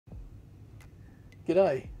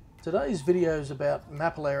G'day. Today's video is about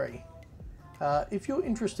Mapillary. If you're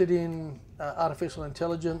interested in artificial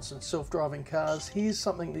intelligence and self-driving cars, here's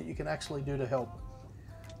something that you can actually do to help.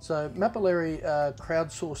 So Mapillary are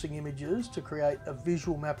crowdsourcing images to create a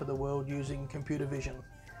visual map of the world using computer vision.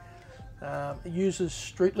 It uses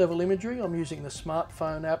street level imagery. I'm using the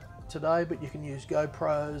smartphone app today, but you can use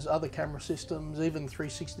GoPros, other camera systems, even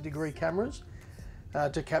 360-degree cameras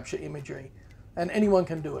to capture imagery. And anyone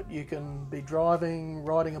can do it. You can be driving,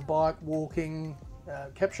 riding a bike, walking,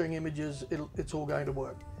 capturing images, it's all going to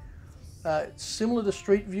work. It's similar to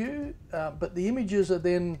Street View, but the images are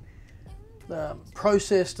then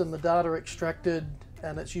processed and the data extracted,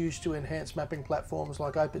 and it's used to enhance mapping platforms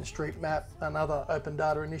like OpenStreetMap and other open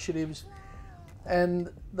data initiatives.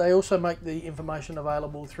 And they also make the information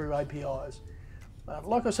available through APIs.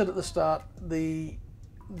 Like I said at the start,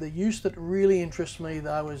 the use that really interests me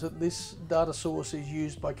though is that this data source is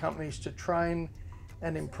used by companies to train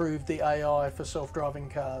and improve the AI for self-driving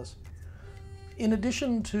cars. In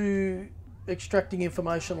addition to extracting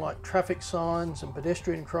information like traffic signs and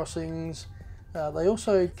pedestrian crossings, they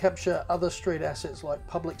also capture other street assets like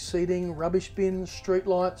public seating, rubbish bins, street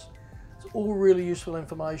lights. It's all really useful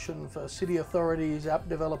information for city authorities, app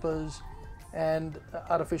developers, and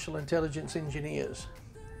artificial intelligence engineers.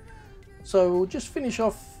 So we'll just finish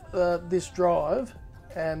off this drive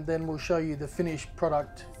and then we'll show you the finished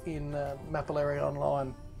product in Mapillary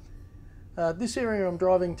Online. This area I'm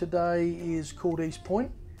driving today is called East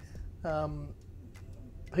Point.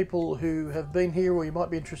 People who have been here, or you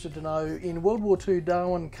might be interested to know, in World War II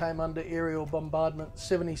Darwin came under aerial bombardment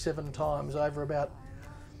 77 times over about,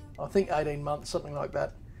 I think 18 months, something like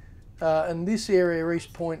that. And this area,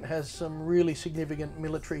 East Point, has some really significant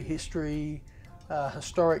military history,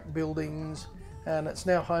 historic buildings, and it's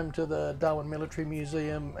now home to the Darwin Military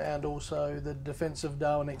Museum and also the Defence of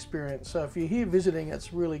Darwin experience. So if you're here visiting,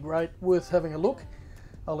 it's really great, worth having a look.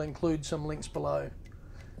 I'll include some links below.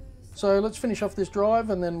 So let's finish off this drive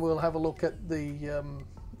and then we'll have a look at the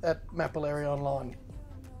at Mapillary Online.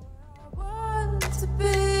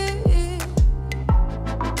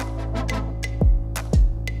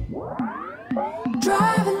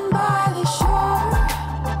 Driving by the shore,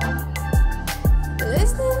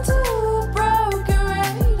 listening to a broken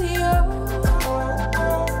radio.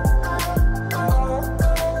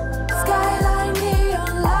 Skyline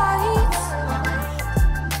neon lights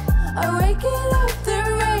are waking up the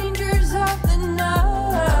rangers of the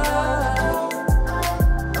night.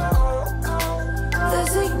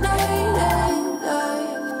 Designated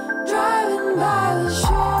life, driving by the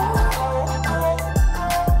shore.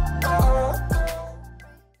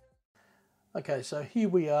 Okay, so here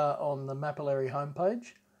we are on the Mapillary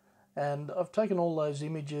homepage, and I've taken all those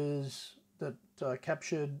images that I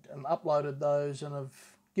captured and uploaded those, and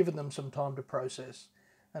I've given them some time to process.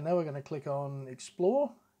 And now we're going to click on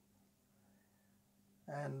Explore,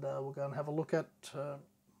 and we'll go and have a look at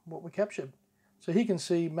what we captured. So here you can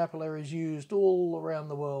see Mapillary is used all around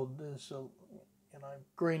the world. There's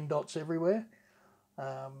green dots everywhere.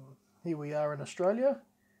 Here we are in Australia.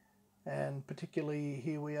 And particularly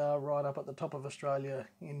here we are right up at the top of Australia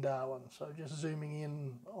in Darwin. So just zooming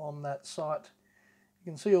in on that site, you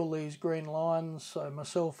can see all these green lines. So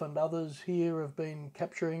myself and others here have been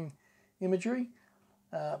capturing imagery,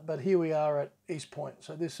 but here we are at East Point.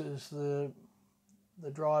 So this is the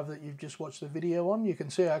drive that you've just watched the video on. You can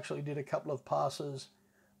see I actually did a couple of passes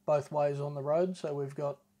both ways on the road, so we've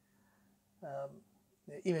got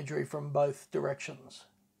imagery from both directions.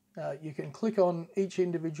 You can click on each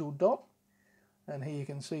individual dot, and here you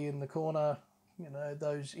can see in the corner,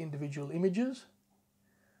 those individual images.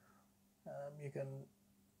 You can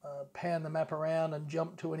pan the map around and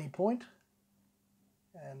jump to any point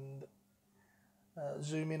and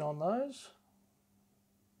zoom in on those.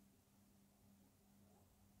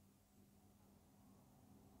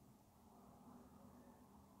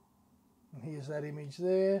 And here's that image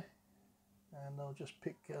there, and I'll just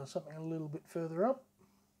pick something a little bit further up.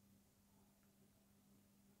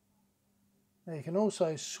 Now you can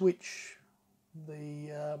also switch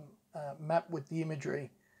the map with the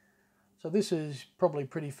imagery. So this is probably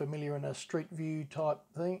pretty familiar in a street view type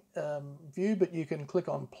thing view, but you can click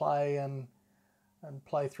on play and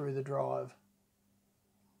play through the drive.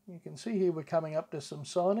 You can see here we're coming up to some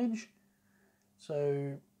signage.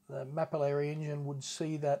 So the Mapillary engine would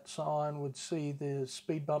see that sign, would see the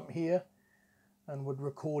speed bump here, and would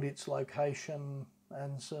record its location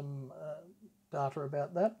and some data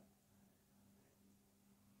about that.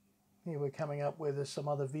 Here we're coming up where there's some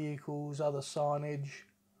other vehicles, other signage.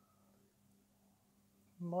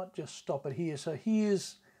 Might just stop it here. So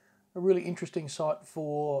here's a really interesting site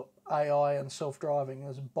for AI and self-driving.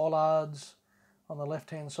 There's bollards on the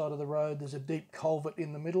left-hand side of the road. There's a deep culvert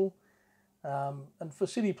in the middle. And for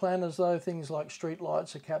city planners, though, things like street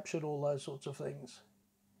lights are captured, all those sorts of things.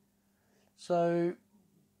 So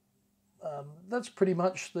that's pretty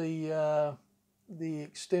much the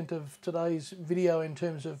extent of today's video in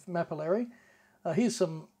terms of Mapillary. Here's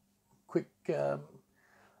some quick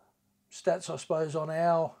stats, I suppose, on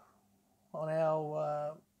our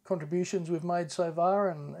contributions we've made so far,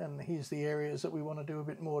 and here's the areas that we want to do a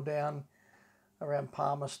bit more down around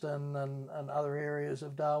Palmerston and other areas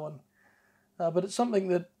of Darwin. But it's something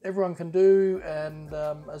that everyone can do, and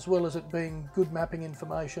as well as it being good mapping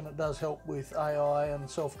information, it does help with AI and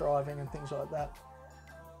self-driving and things like that.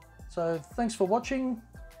 So thanks for watching.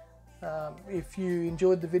 If you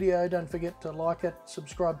enjoyed the video, don't forget to like it,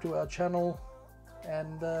 subscribe to our channel,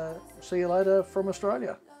 and see you later from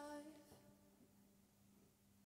Australia.